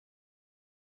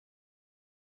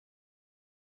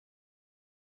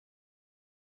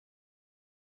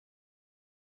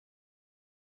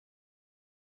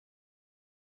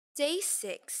Day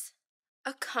 6.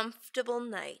 A comfortable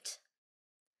night.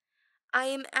 I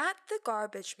am at the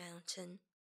garbage mountain.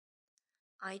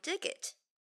 I dig it.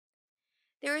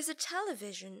 There is a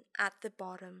television at the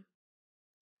bottom.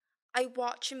 I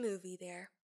watch a movie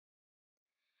there.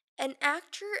 An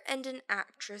actor and an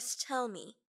actress tell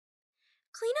me,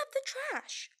 "Clean up the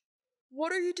trash."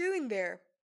 "What are you doing there?"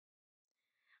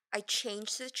 I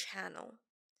change the channel,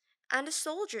 and a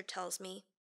soldier tells me,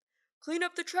 "Clean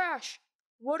up the trash.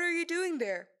 What are you doing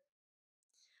there?"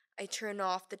 I turn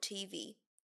off the TV.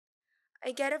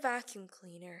 I get a vacuum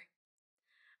cleaner.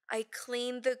 I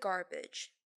clean the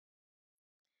garbage.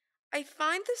 I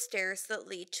find the stairs that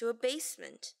lead to a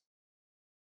basement.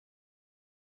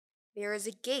 There is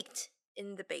a gate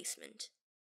in the basement.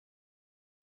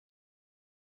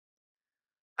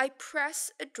 I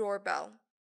press a doorbell.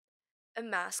 A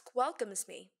mask welcomes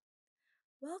me.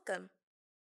 "Welcome."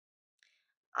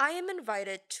 I am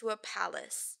invited to a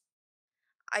palace.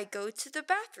 I go to the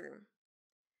bathroom.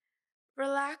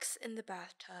 Relax in the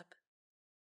bathtub.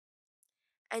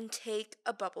 And take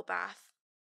a bubble bath.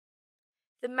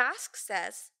 The mask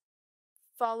says,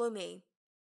 "Follow me."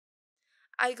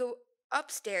 I go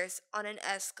upstairs on an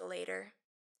escalator.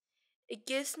 It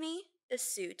gives me a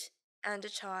suit and a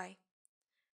tie.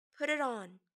 Put it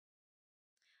on.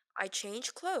 I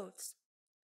change clothes.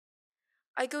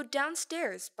 I go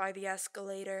downstairs by the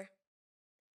escalator.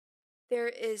 There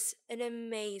is an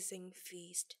amazing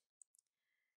feast.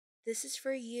 This is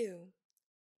for you.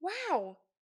 Wow!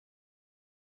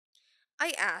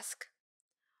 I ask,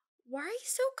 "Why are you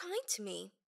so kind to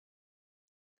me?"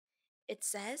 It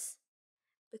says,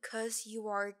 "Because you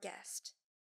are a guest."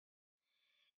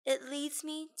 It leads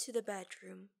me to the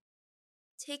bedroom.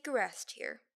 Take a rest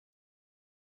here.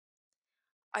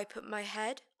 I put my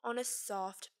head on a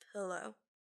soft pillow.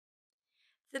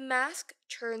 The mask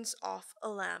turns off a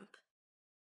lamp.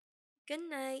 Good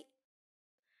night.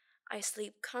 I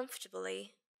sleep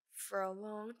comfortably for a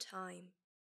long time.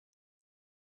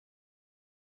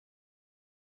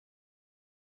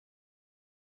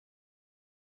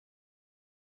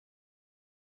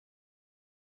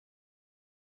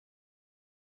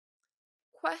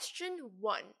 Question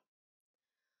 1.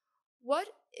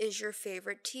 What is your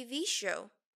favorite TV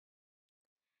show?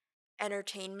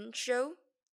 Entertainment show?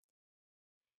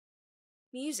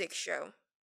 Music show?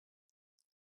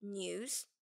 News?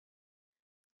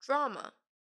 Drama?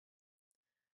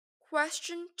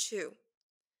 Question 2.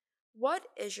 What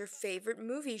is your favorite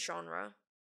movie genre?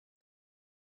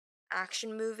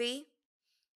 Action movie?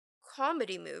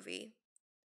 Comedy movie?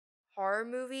 Horror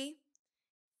movie?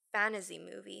 Fantasy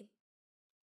movie?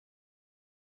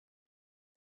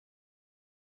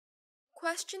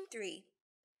 Question 3.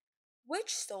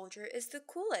 Which soldier is the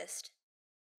coolest?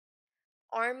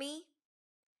 Army?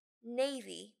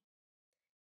 Navy?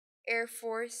 Air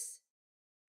Force?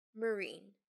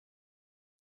 Marine?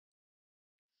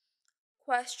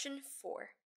 Question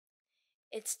 4.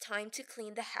 It's time to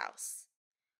clean the house.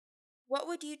 What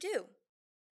would you do?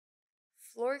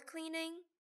 Floor cleaning?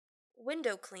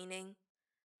 Window cleaning?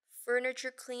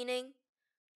 Furniture cleaning?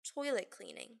 Toilet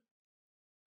cleaning?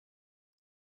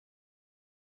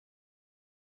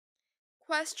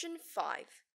 Question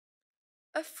 5.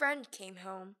 A friend came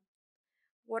home.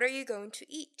 What are you going to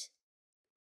eat?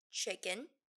 Chicken?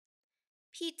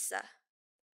 Pizza?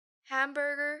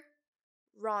 Hamburger?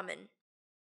 Ramen?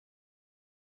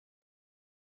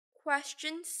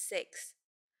 Question 6.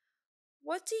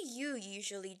 What do you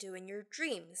usually do in your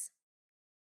dreams?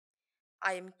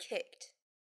 I am kicked.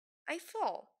 I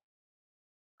fall.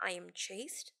 I am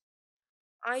chased.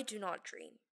 I do not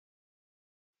dream.